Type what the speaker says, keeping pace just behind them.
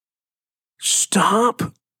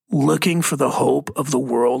Stop looking for the hope of the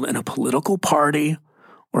world in a political party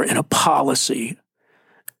or in a policy,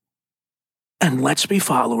 and let's be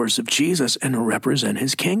followers of Jesus and represent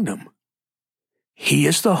his kingdom. He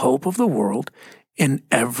is the hope of the world in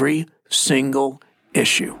every single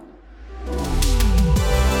issue.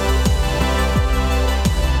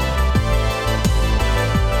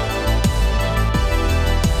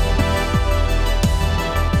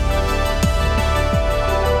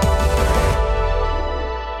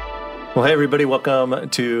 Well, hey, everybody. Welcome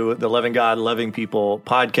to the Loving God, Loving People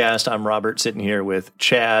podcast. I'm Robert, sitting here with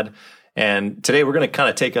Chad. And today we're going to kind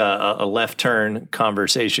of take a left turn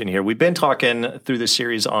conversation here. We've been talking through this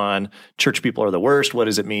series on church people are the worst. What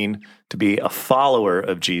does it mean to be a follower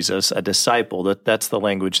of Jesus, a disciple? That's the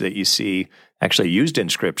language that you see actually used in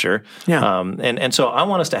Scripture. Yeah. And so I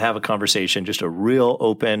want us to have a conversation, just a real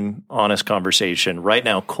open, honest conversation. Right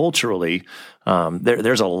now, culturally,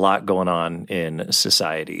 there's a lot going on in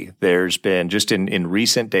society. There's been, just in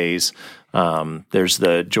recent days, there's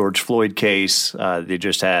the George Floyd case. They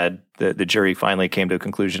just had, the jury finally came to a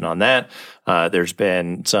conclusion on that. There's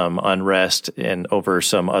been some unrest over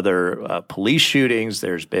some other police shootings.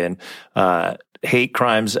 There's been hate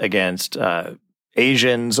crimes against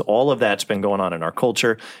Asians. All of that's been going on in our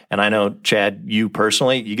culture. And I know, Chad, you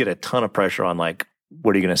personally, you get a ton of pressure on, like,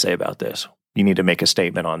 what are you going to say about this? You need to make a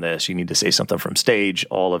statement on this. You need to say something from stage,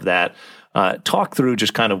 all of that. Talk through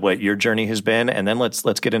just kind of what your journey has been, and then let's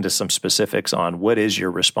get into some specifics on what is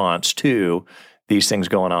your response to these things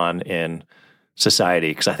going on in society.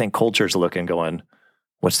 Because I think culture's looking, going,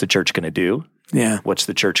 what's the church going to do? Yeah. What's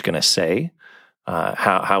the church going to say?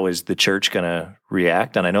 How is the church going to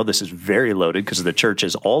react? And I know this is very loaded because the church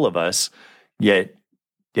is all of us, yet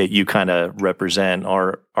you kind of represent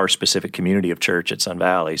our specific community of church at Sun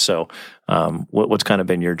Valley. So what's kind of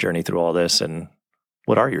been your journey through all this, and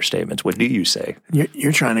what are your statements? What do you say?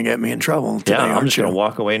 You're trying to get me in trouble today, yeah, I'm just going you? to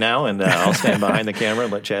walk away now, and I'll stand behind the camera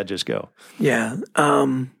and let Chad just go. Yeah.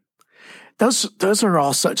 Those are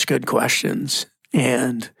all such good questions.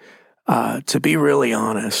 And to be really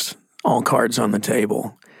honest, all cards on the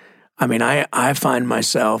table. I mean, I find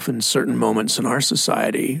myself in certain moments in our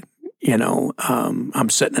society, I'm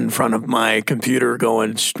sitting in front of my computer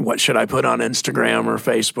going, what should I put on Instagram or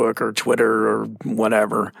Facebook or Twitter or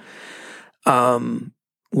whatever?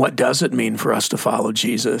 What does it mean for us to follow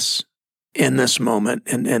Jesus in this moment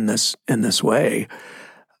and in this way?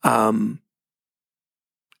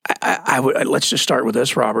 Let's just start with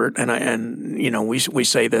this, Robert. We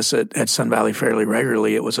say this at Sun Valley fairly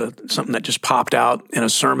regularly. It was something that just popped out in a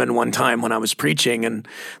sermon one time when I was preaching, and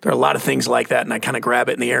there are a lot of things like that. And I kind of grab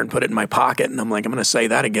it in the air and put it in my pocket, and I'm like, I'm going to say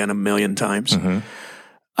that again a million times.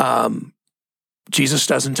 Mm-hmm. Jesus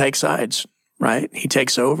doesn't take sides, right? He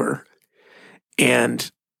takes over,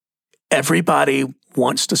 and everybody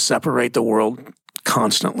wants to separate the world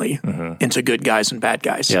constantly into good guys and bad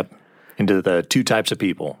guys. Yep. Into the two types of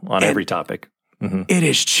people on every topic. Mm-hmm. It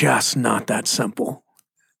is just not that simple.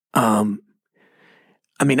 Honestly,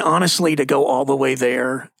 to go all the way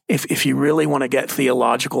there, if you really want to get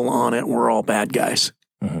theological on it, we're all bad guys.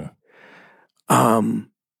 Mm-hmm.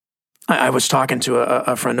 I was talking to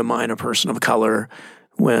a friend of mine, a person of color,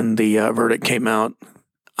 when the verdict came out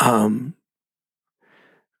over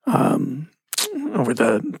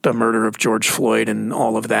the murder of George Floyd and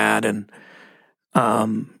all of that, and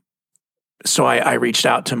so I reached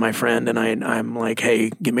out to my friend, and I'm like, hey,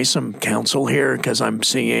 give me some counsel here, because I'm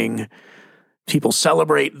seeing people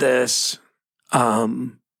celebrate this,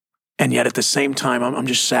 and yet at the same time, I'm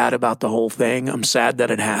just sad about the whole thing. I'm sad that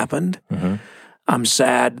it happened. Mm-hmm. I'm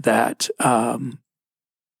sad that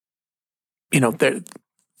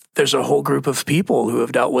there's a whole group of people who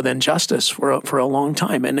have dealt with injustice for a long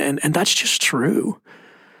time, and that's just true.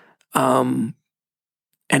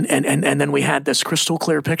 And then we had this crystal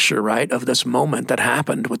clear picture, right, of this moment that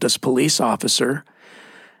happened with this police officer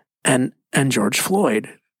and George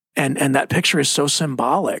Floyd. And that picture is so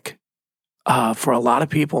symbolic for a lot of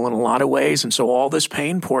people in a lot of ways. And so all this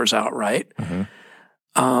pain pours out, right?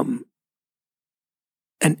 Mm-hmm.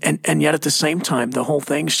 And yet at the same time, the whole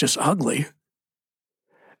thing's just ugly.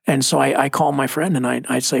 And so I call my friend and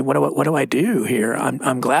I say, what do I do here?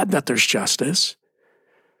 I'm glad that there's justice.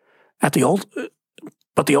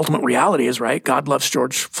 But the ultimate reality is, right, God loves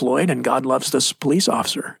George Floyd and God loves this police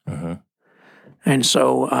officer. Mm-hmm. And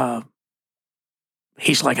so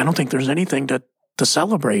he's like, I don't think there's anything to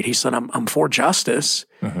celebrate. He said, I'm for justice.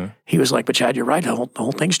 Mm-hmm. He was like, but Chad, you're right. The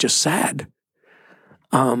whole thing's just sad.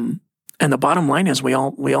 And the bottom line is we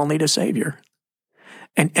all need a savior.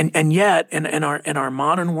 And yet in our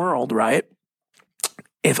modern world, right,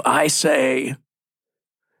 if I say,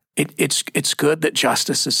 it's good that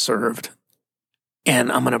justice is served,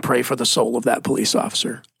 and I'm going to pray for the soul of that police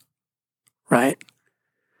officer, right?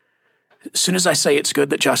 As soon as I say it's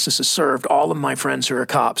good that justice is served, all of my friends who are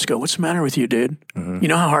cops go, "What's the matter with you, dude? You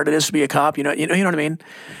know how hard it is to be a cop? You know what I mean?"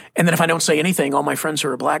 And then if I don't say anything, all my friends who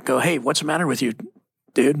are black go, "Hey, what's the matter with you,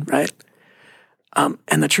 dude?" Right?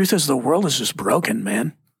 And the truth is, the world is just broken,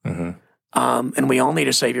 man. And we all need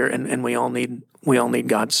a savior, and we all need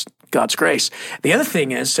God's grace. The other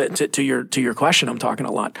thing is to your question. I'm talking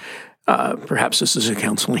a lot. Perhaps this is a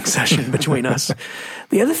counseling session between us.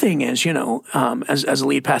 The other thing is, as a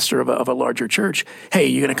lead pastor of a larger church, hey,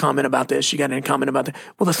 you going to comment about this? You got any comment about that?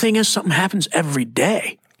 Well, the thing is, something happens every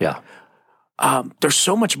day. Yeah. There's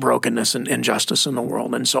so much brokenness and injustice in the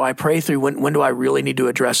world, and so I pray through when do I really need to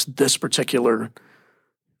address this particular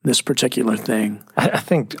thing. I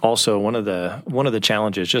think also one of the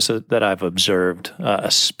challenges just that I've observed,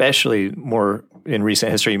 especially more in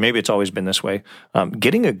recent history, maybe it's always been this way,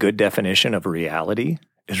 getting a good definition of reality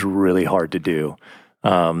is really hard to do.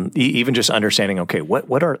 Even just understanding, okay,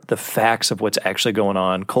 what are the facts of what's actually going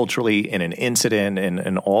on culturally in an incident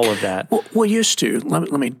and all of that? Well, used to,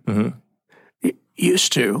 let me,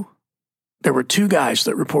 used to, there were two guys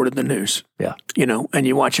that reported the news. Yeah. And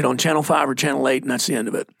you watch it on Channel 5 or Channel 8, and that's the end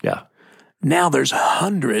of it. Yeah. Now there's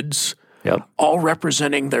hundreds, all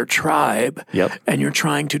representing their tribe, and you're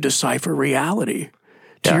trying to decipher reality.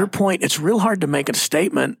 To your point, it's real hard to make a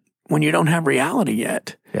statement when you don't have reality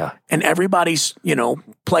yet. Yeah. And everybody's,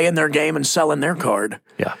 playing their game and selling their card.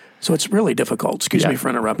 Yeah. So it's really difficult. Excuse me for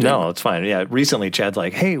interrupting. No, it's fine. Yeah. Recently, Chad's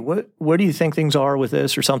like, "Hey, where do you think things are with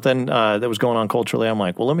this or something that was going on culturally?" I'm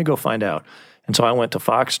like, "Well, let me go find out." And so I went to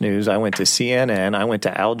Fox News, I went to CNN, I went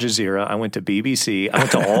to Al Jazeera, I went to BBC, I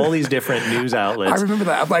went to all these different news outlets. I remember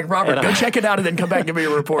that. I'm like, "Robert, go check it out and then come back and give me a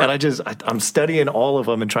report." And I'm studying all of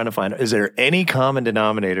them and trying to find, is there any common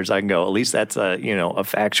denominators I can go? At least that's a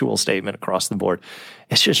factual statement across the board.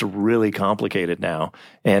 It's just really complicated now.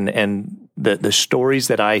 And the stories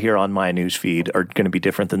that I hear on my news feed are going to be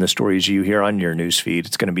different than the stories you hear on your news feed.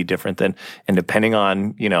 It's going to be different than, and depending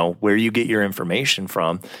on, where you get your information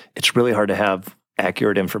from, it's really hard to have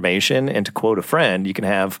accurate information. And to quote a friend, you can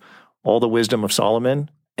have all the wisdom of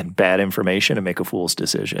Solomon and bad information and make a fool's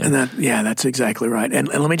decision. And that's exactly right. And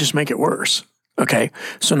let me just make it worse. Okay.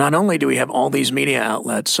 So not only do we have all these media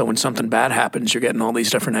outlets, so when something bad happens, you're getting all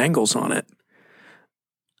these different angles on it.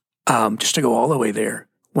 Just to go all the way there,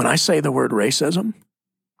 when I say the word racism,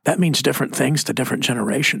 that means different things to different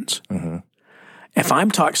generations. If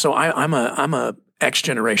I'm I'm a X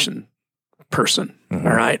generation person. All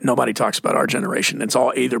right, nobody talks about our generation. It's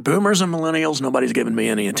all either boomers and millennials. Nobody's giving me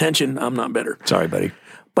any attention. I'm not bitter. Sorry, buddy.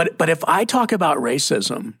 But if I talk about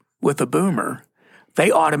racism with a boomer,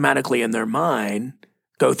 they automatically in their mind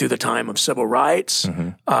go through the time of civil rights,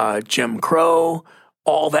 Jim Crow,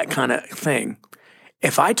 all that kind of thing.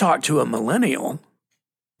 If I talk to a millennial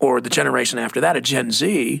or the generation after that, a Gen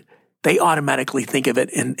Z, they automatically think of it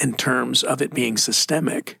in terms of it being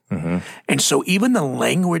systemic. And so even the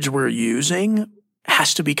language we're using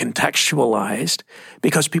has to be contextualized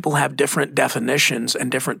because people have different definitions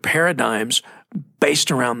and different paradigms based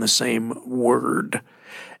around the same word.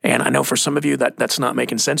 And I know for some of you that's not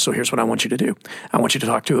making sense, so here's what I want you to do. I want you to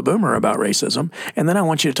talk to a boomer about racism, and then I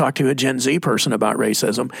want you to talk to a Gen Z person about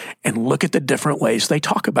racism and look at the different ways they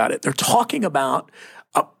talk about it. They're talking about,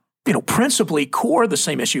 principally core the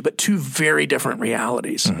same issue, but two very different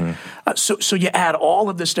realities. So you add all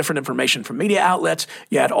of this different information from media outlets,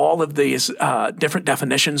 you add all of these different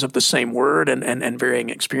definitions of the same word and varying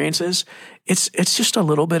experiences. It's just a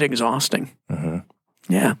little bit exhausting.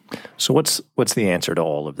 Yeah. So what's the answer to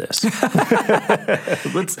all of this?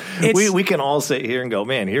 We can all sit here and go,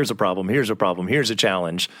 man, here's a problem, here's a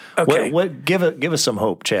challenge. Okay. Give us some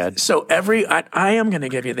hope, Chad. So I am going to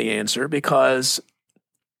give you the answer because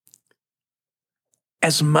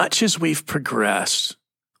as much as we've progressed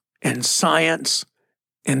in science,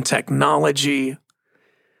 in technology,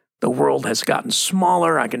 the world has gotten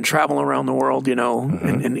smaller. I can travel around the world,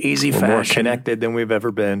 in easy fashion. We're more connected than we've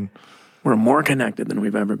ever been. We're more connected than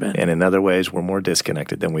we've ever been. And in other ways, we're more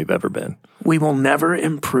disconnected than we've ever been. We will never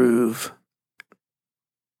improve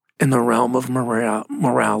in the realm of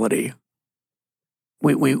morality.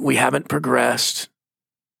 We haven't progressed.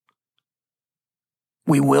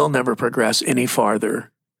 We will never progress any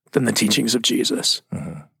farther than the teachings of Jesus.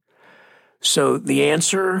 So the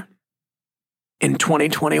answer in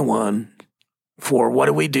 2021 for what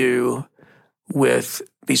do we do with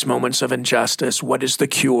these moments of injustice, what is the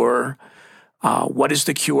cure, What is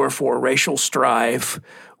the cure for racial strife?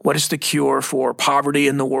 What is the cure for poverty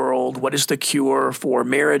in the world? What is the cure for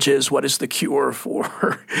marriages? What is the cure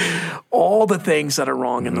for all the things that are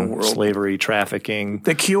wrong in the world? Slavery, trafficking.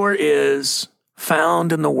 The cure is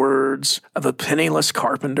found in the words of a penniless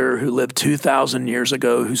carpenter who lived 2,000 years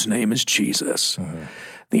ago, whose name is Jesus.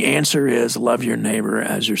 The answer is love your neighbor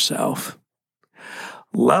as yourself.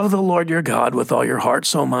 Love the Lord your God with all your heart,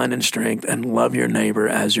 soul, mind, and strength, and love your neighbor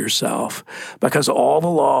as yourself, because all the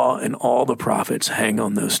law and all the prophets hang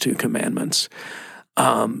on those two commandments.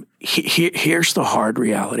 Here's the hard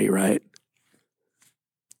reality, right?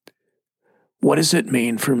 What does it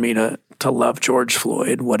mean for me to love George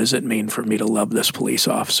Floyd? What does it mean for me to love this police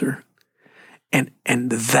officer? And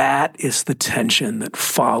that is the tension that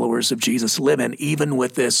followers of Jesus live in, even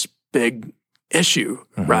with this big issue,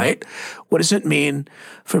 right? What does it mean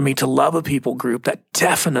for me to love a people group that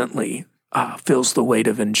definitely feels the weight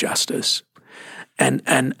of injustice, and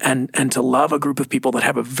to love a group of people that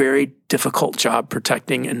have a very difficult job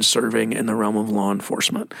protecting and serving in the realm of law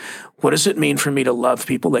enforcement? What does it mean for me to love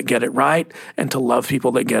people that get it right and to love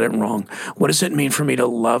people that get it wrong? What does it mean for me to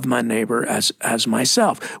love my neighbor as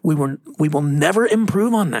myself? We will never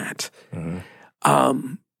improve on that.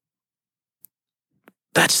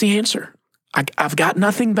 That's the answer. I've got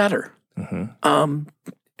nothing better.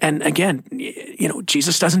 And again,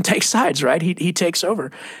 Jesus doesn't take sides, right? He takes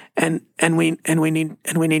over, and we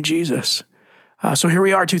need Jesus. So here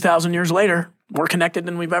we are, 2,000 years later, more connected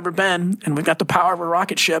than we've ever been, and we've got the power of a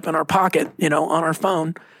rocket ship in our pocket, on our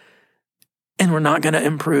phone, and we're not going to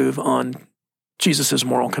improve on Jesus's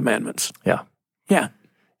moral commandments. Yeah.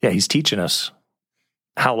 He's teaching us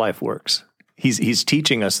how life works. He's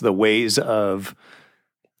teaching us the ways of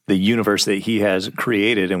the universe that he has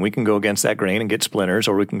created, and we can go against that grain and get splinters,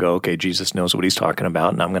 or we can go, okay, Jesus knows what he's talking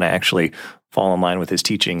about, and I'm going to actually fall in line with his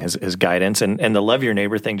teaching, his guidance. And the love your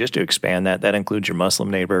neighbor thing, just to expand that includes your Muslim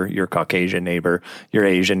neighbor, your Caucasian neighbor, your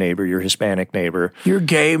Asian neighbor, your Hispanic neighbor, your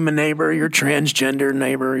gay neighbor, your transgender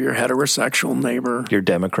neighbor, your heterosexual neighbor, your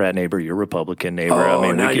Democrat neighbor, your Republican neighbor.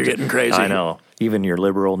 Oh, now you're getting crazy. I know. Even your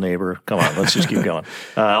liberal neighbor. Come on, let's just keep going.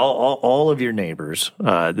 All of your neighbors,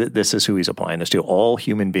 this is who he's applying this to. All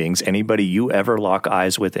human beings, anybody you ever lock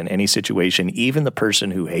eyes with in any situation, even the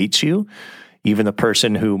person who hates you, even the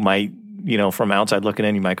person who might, from outside looking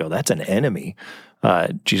in, you might go, that's an enemy.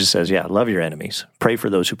 Jesus says, love your enemies. Pray for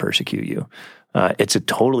those who persecute you. It's a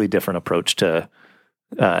totally different approach to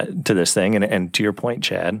this thing. And to your point,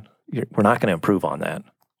 Chad, we're not going to improve on that.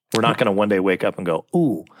 We're not going to one day wake up and go,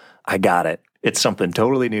 ooh, I got it. It's something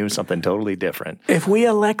totally new, something totally different. If we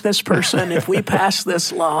elect this person, if we pass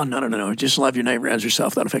this law, no, just love your neighbor as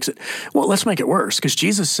yourself, that'll fix it. Well, let's make it worse, because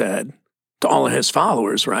Jesus said to all of his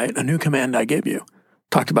followers, right, a new command I give you.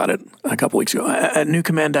 Talked about it a couple weeks ago. A new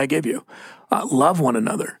command I give you. Love one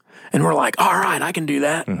another. And we're like, all right, I can do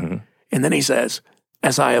that. And then he says,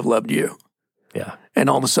 as I have loved you. Yeah. And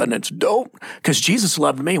all of a sudden it's dope, because Jesus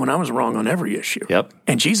loved me when I was wrong on every issue. Yep.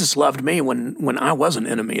 And Jesus loved me when I was an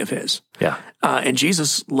enemy of his. Yeah. And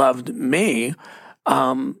Jesus loved me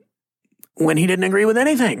when he didn't agree with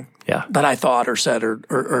anything that I thought or said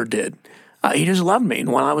or did. He just loved me.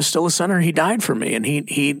 And while I was still a sinner, he died for me. And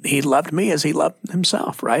he loved me as he loved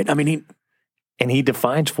himself, right? I mean, And he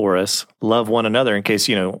defines for us, love one another, in case,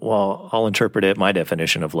 I'll interpret it, my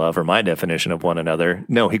definition of love or my definition of one another.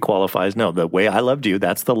 No, he qualifies, no, the way I loved you,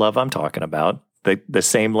 that's the love I'm talking about, the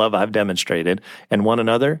same love I've demonstrated. And one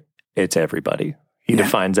another, it's everybody. He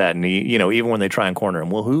defines that. And he, even when they try and corner him,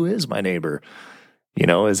 well, who is my neighbor?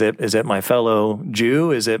 Is it my fellow Jew?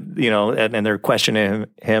 Is it, and they're questioning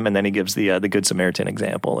him, and then he gives the Good Samaritan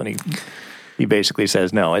example, and he basically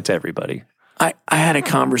says, no, it's everybody. I had a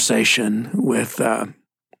conversation with an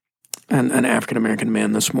African-American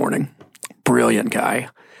man this morning. Brilliant guy.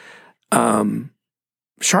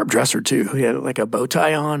 Sharp dresser, too. He had like a bow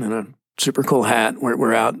tie on and a super cool hat.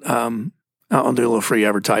 We're out. I'll do a little free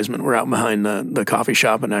advertisement. We're out behind the coffee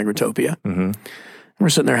shop in Agritopia. Mm-hmm. We're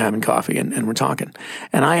sitting there having coffee and we're talking.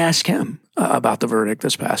 And I asked him about the verdict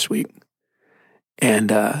this past week.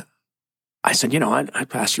 And I said, I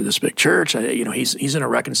pastor this big church. He's in a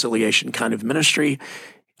reconciliation kind of ministry,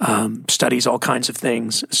 studies all kinds of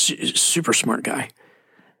things, super smart guy.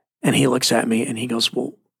 And he looks at me and he goes,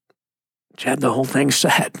 well, Chad, the whole thing's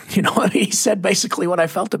sad. He said basically what I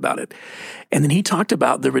felt about it. And then he talked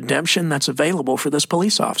about the redemption that's available for this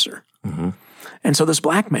police officer. Mm-hmm. And so this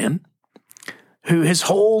black man, who his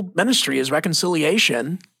whole ministry is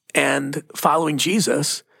reconciliation and following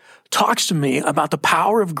Jesus, talks to me about the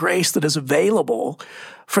power of grace that is available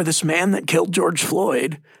for this man that killed George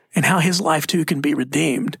Floyd and how his life too can be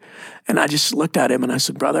redeemed. And I just looked at him and I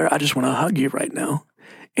said, brother, I just want to hug you right now.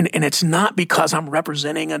 And it's not because I'm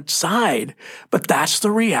representing a side, but that's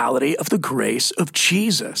the reality of the grace of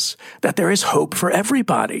Jesus, that there is hope for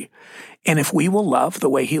everybody. And if we will love the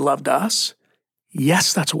way he loved us,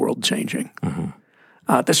 yes, that's world changing.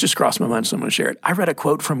 This just crossed my mind, so I'm going to share it. I read a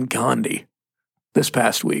quote from Gandhi this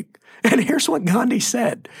past week. And here's what Gandhi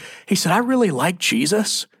said. He said, I really like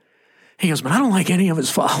Jesus. He goes, but I don't like any of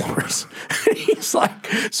his followers. He's like,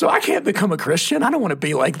 so I can't become a Christian. I don't want to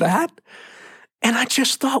be like that. And I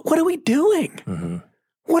just thought, what are we doing?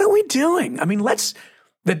 What are we doing? I mean,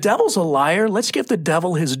 the devil's a liar. Let's give the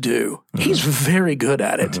devil his due. He's very good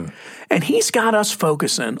at it. And he's got us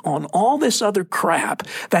focusing on all this other crap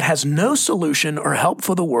that has no solution or help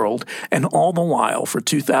for the world. And all the while, for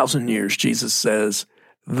 2,000 years, Jesus says,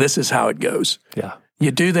 this is how it goes. Yeah. You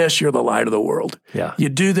do this, you're the light of the world. Yeah. You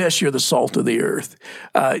do this, you're the salt of the earth.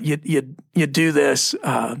 You do this,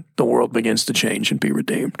 the world begins to change and be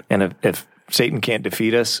redeemed. And if Satan can't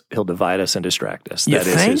defeat us, he'll divide us and distract us. That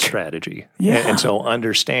is his strategy. Yeah. And so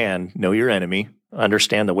know your enemy,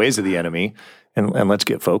 understand the ways of the enemy, and let's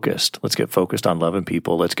get focused. Let's get focused on loving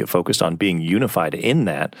people. Let's get focused on being unified in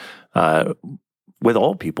that with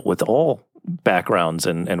all people, with all backgrounds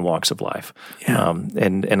and walks of life. Yeah.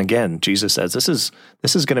 And again, Jesus says, this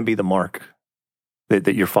is going to be the mark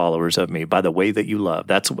that you're followers of me, by the way that you love.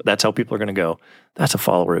 That's how people are going to go, that's a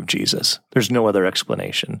follower of Jesus. There's no other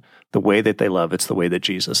explanation. The way that they love, it's the way that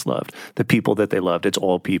Jesus loved. The people that they loved, it's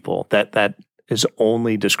all people. That is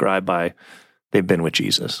only described by they've been with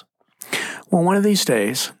Jesus. Well, one of these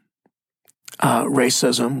days,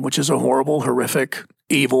 racism, which is a horrible, horrific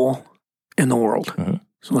evil in the world.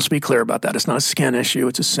 So let's be clear about that. It's not a skin issue,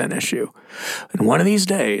 it's a sin issue. And one of these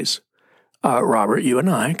days, Robert, you and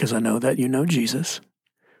I, because I know that you know Jesus,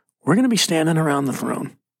 we're going to be standing around the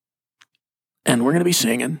throne. And we're going to be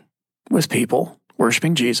singing with people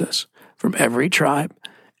worshiping Jesus from every tribe,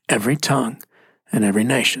 every tongue, and every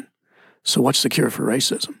nation. So what's the cure for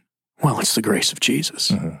racism? Well, it's the grace of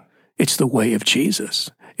Jesus. It's the way of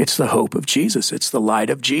Jesus. It's the hope of Jesus. It's the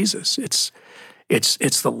light of Jesus. It's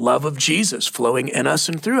the love of Jesus flowing in us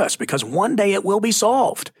and through us, because one day it will be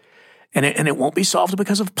solved. And it won't be solved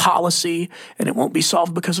because of policy, and it won't be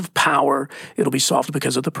solved because of power. It'll be solved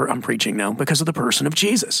because of I'm preaching now, because of the person of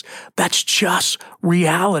Jesus. That's just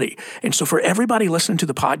reality. And so for everybody listening to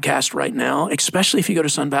the podcast right now, especially if you go to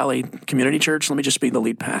Sun Valley Community Church, let me just be the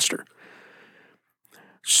lead pastor.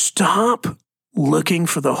 Stop looking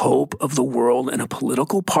for the hope of the world in a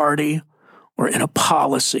political party or in a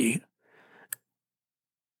policy,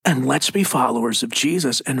 and let's be followers of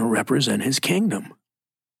Jesus and represent his kingdom.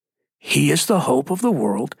 He is the hope of the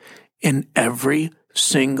world in every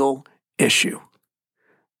single issue.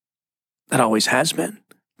 That always has been,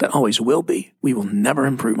 that always will be. We will never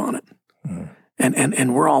improve on it.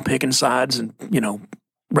 And we're all picking sides and,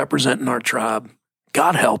 representing our tribe.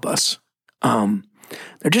 God help us.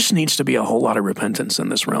 There just needs to be a whole lot of repentance in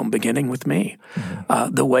this realm, beginning with me.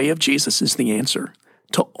 The way of Jesus is the answer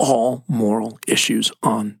to all moral issues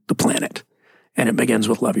on the planet. And it begins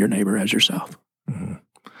with love your neighbor as yourself.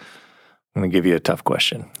 I'm going to give you a tough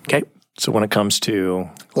question. Okay. So when it comes to...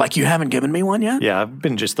 Like you haven't given me one yet? Yeah, I've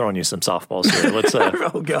been just throwing you some softballs here. Let's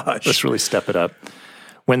oh, gosh. Let's really step it up.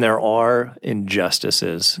 When there are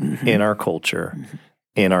injustices in our culture,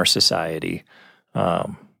 in our society,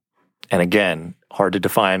 and again, hard to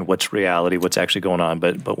define what's reality, what's actually going on,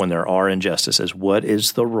 but when there are injustices, what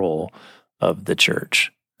is the role of the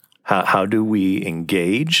church? How do we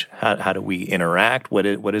engage? How do we interact? What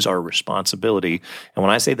is our responsibility? And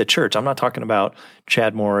when I say the church, I'm not talking about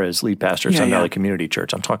Chad Moore as lead pastor at Sun Valley Community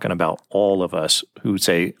Church. I'm talking about all of us who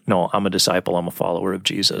say, no, I'm a disciple, I'm a follower of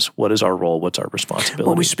Jesus. What is our role? What's our responsibility?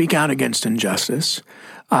 Well, we speak out against injustice.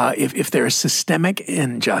 If there is systemic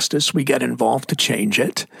injustice, we get involved to change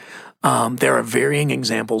it. There are varying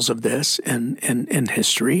examples of this in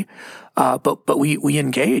history, but we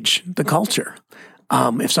engage the culture.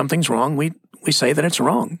 If something's wrong, we say that it's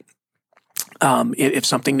wrong. If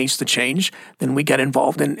something needs to change, then we get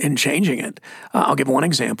involved in changing it. I'll give one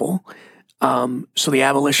example. So the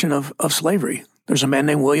abolition of slavery. There's a man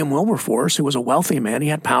named William Wilberforce who was a wealthy man. He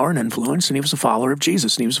had power and influence, and he was a follower of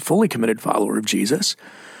Jesus, and he was a fully committed follower of Jesus,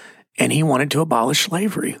 and he wanted to abolish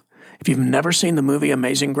slavery. If you've never seen the movie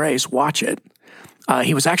Amazing Grace, watch it.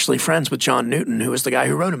 He was actually friends with John Newton, who was the guy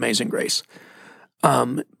who wrote Amazing Grace.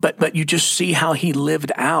 But you just see how he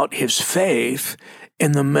lived out his faith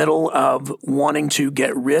in the middle of wanting to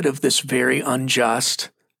get rid of this very unjust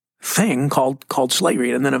thing called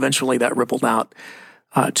slavery. And then eventually that rippled out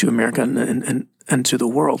to America and to the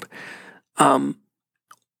world.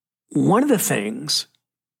 one of the things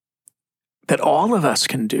that all of us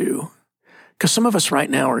can do, because some of us right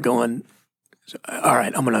now are going, all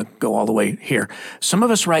right, I'm going to go all the way here. Some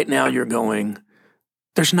of us right now, you're going,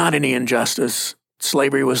 there's not any injustice.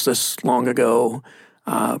 Slavery was this long ago.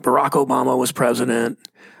 Barack Obama was president.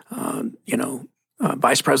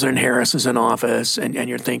 Vice President Harris is in office, and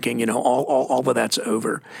you're thinking, all of that's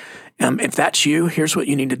over. If that's you, here's what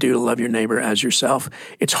you need to do to love your neighbor as yourself.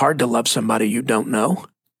 It's hard to love somebody you don't know.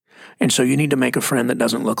 And so you need to make a friend that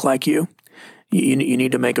doesn't look like you. You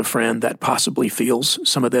need to make a friend that possibly feels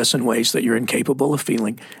some of this in ways that you're incapable of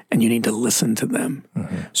feeling, and you need to listen to them.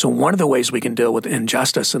 Mm-hmm. So one of the ways we can deal with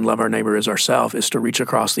injustice and love our neighbor as ourselves is to reach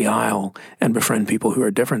across the aisle and befriend people who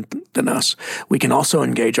are different than us. We can also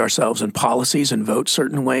engage ourselves in policies and vote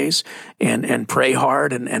certain ways and pray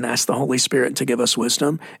hard and ask the Holy Spirit to give us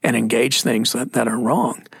wisdom and engage things that are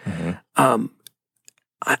wrong. Mm-hmm.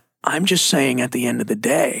 I'm just saying at the end of the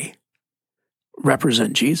day,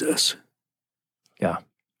 represent Jesus. Yeah.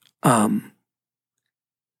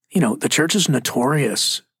 The church is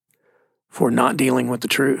notorious for not dealing with the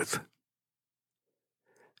truth.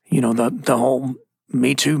 The whole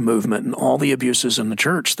Me Too movement and all the abuses in the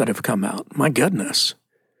church that have come out. My goodness.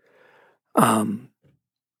 To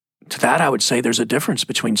that, I would say there's a difference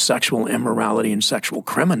between sexual immorality and sexual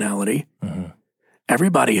criminality. Mm-hmm.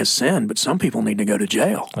 Everybody has sinned, but some people need to go to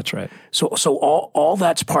jail. That's right. So all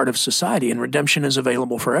that's part of society, and redemption is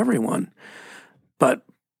available for everyone. But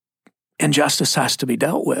injustice has to be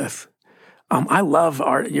dealt with. I love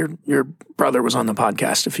your brother was on the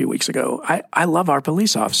podcast a few weeks ago. I love our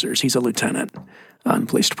police officers. He's a lieutenant in the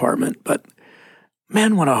police department, but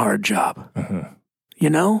man, what a hard job.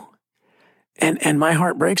 Mm-hmm. And my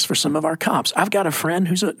heart breaks for some of our cops. I've got a friend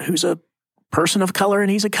who's a person of color,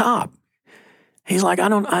 and he's a cop. He's like, I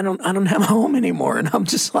don't have a home anymore, and I'm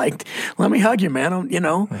just like, let me hug you, man.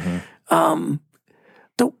 Mm-hmm.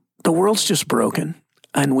 The world's just broken,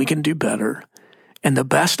 and we can do better. And the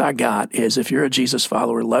best I got is, if you're a Jesus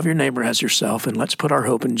follower, love your neighbor as yourself, and let's put our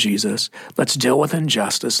hope in Jesus. Let's deal with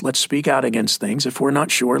injustice. Let's speak out against things. If we're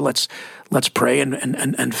not sure, let's pray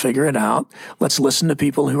and figure it out. Let's listen to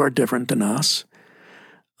people who are different than us.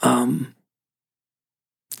 And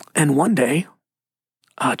one day,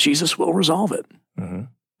 Jesus will resolve it. Mm-hmm.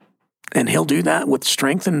 And he'll do that with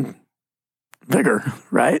strength and vigor,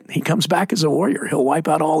 right? He comes back as a warrior. He'll wipe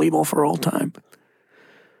out all evil for all time.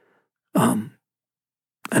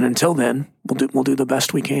 And until then, we'll do the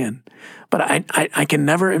best we can. But I can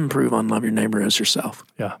never improve on love your neighbor as yourself.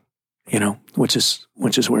 Yeah. Which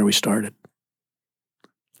is where we started.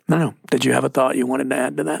 No. Did you have a thought you wanted to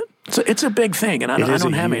add to that? It's a big thing, and I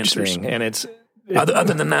don't have answers. Thing, and it's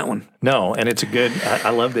other than that one. No, and it's a good.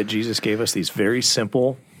 I love that Jesus gave us these very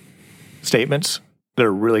simple statements that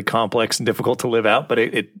are really complex and difficult to live out, but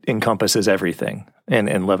it encompasses everything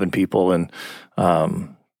and loving people and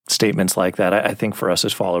statements like that. I think for us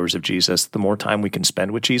as followers of Jesus, the more time we can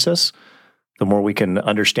spend with Jesus, the more we can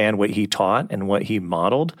understand what he taught and what he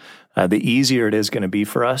modeled, the easier it is going to be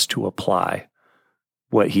for us to apply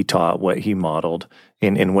what he taught, what he modeled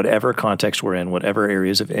in whatever context we're in, whatever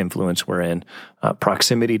areas of influence we're in.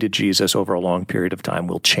 Proximity to Jesus over a long period of time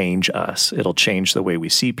will change us. It'll change the way we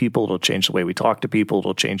see people. It'll change the way we talk to people.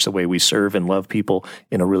 It'll change the way we serve and love people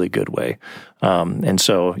in a really good way. And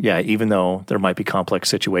so, even though there might be complex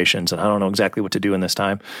situations, and I don't know exactly what to do in this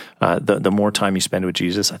time, the more time you spend with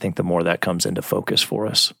Jesus, I think the more that comes into focus for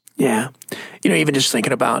us. Yeah. Even just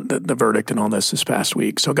thinking about the verdict and all this past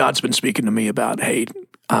week. So God's been speaking to me about, hey,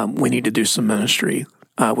 we need to do some ministry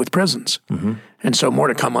with prisons. Mm-hmm. And so more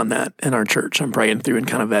to come on that in our church. I'm praying through and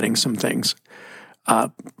kind of vetting some things.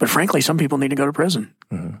 But frankly, some people need to go to prison.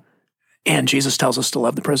 Mm-hmm. And Jesus tells us to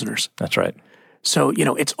love the prisoners. That's right. So,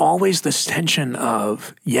 it's always this tension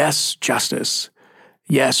of, yes, justice.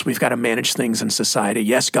 Yes, we've got to manage things in society.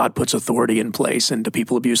 Yes, God puts authority in place, and do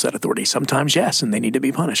people abuse that authority? Sometimes, yes, and they need to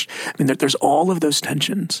be punished. I mean, there's all of those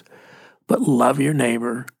tensions. But love your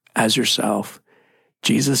neighbor as yourself.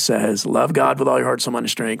 Jesus says, love God with all your heart, soul, mind, and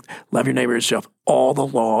strength. Love your neighbor as yourself. All the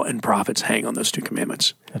law and prophets hang on those two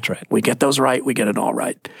commandments. That's right. We get those right, we get it all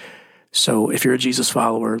right. So if you're a Jesus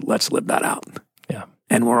follower, let's live that out. Yeah.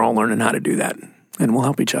 And we're all learning how to do that, and we'll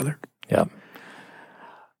help each other. Yeah.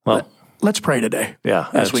 Well, let's pray today. Yeah.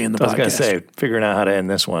 As we end the podcast. I was going to say, figuring out how to end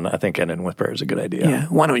this one, I think ending with prayer is a good idea. Yeah.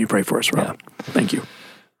 Why don't you pray for us, Rob? Yeah. Thank you.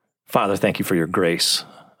 Father, thank you for your grace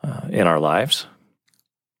in our lives.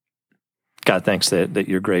 God, thanks that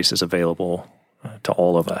your grace is available to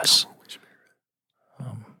all of us.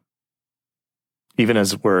 Even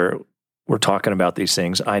as we're talking about these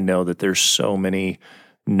things, I know that there's so many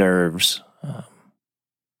nerves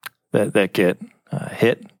that get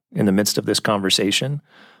hit in the midst of this conversation.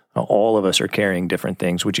 All of us are carrying different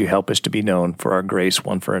things. Would you help us to be known for our grace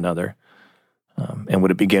one for another? And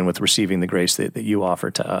would it begin with receiving the grace that you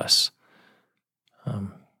offer to us?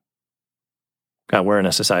 God, we're in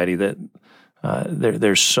a society that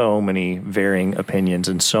there's so many varying opinions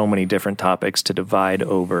and so many different topics to divide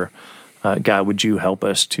over. God, would you help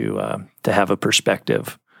us to have a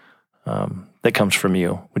perspective that comes from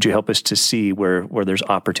you? Would you help us to see where there's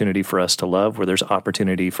opportunity for us to love, where there's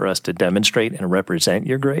opportunity for us to demonstrate and represent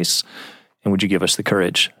your grace? And would you give us the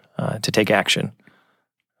courage to take action?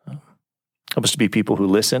 Help us to be people who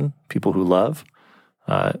listen, people who love.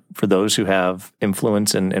 For those who have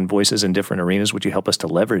influence and voices in different arenas, would you help us to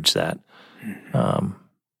leverage that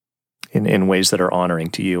in ways that are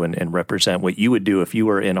honoring to you and represent what you would do if you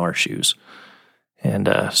were in our shoes? And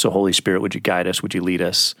so, Holy Spirit, would you guide us? Would you lead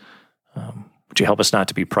us? Would you help us not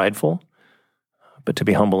to be prideful, but to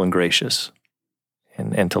be humble and gracious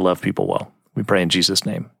and to love people well? We pray in Jesus'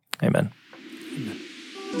 name. Amen.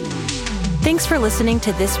 Thanks for listening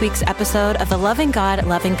to this week's episode of the Loving God,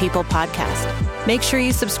 Loving People podcast. Make sure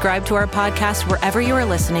you subscribe to our podcast wherever you are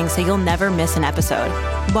listening so you'll never miss an episode.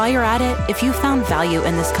 While you're at it, if you found value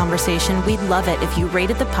in this conversation, we'd love it if you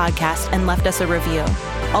rated the podcast and left us a review.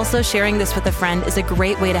 Also, sharing this with a friend is a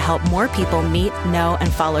great way to help more people meet, know,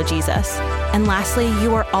 and follow Jesus. And lastly,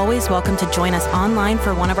 you are always welcome to join us online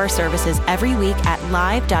for one of our services every week at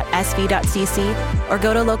live.sv.cc or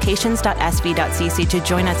go to locations.sv.cc to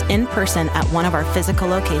join us in person at one of our physical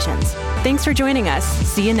locations. Thanks for joining us.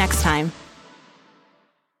 See you next time.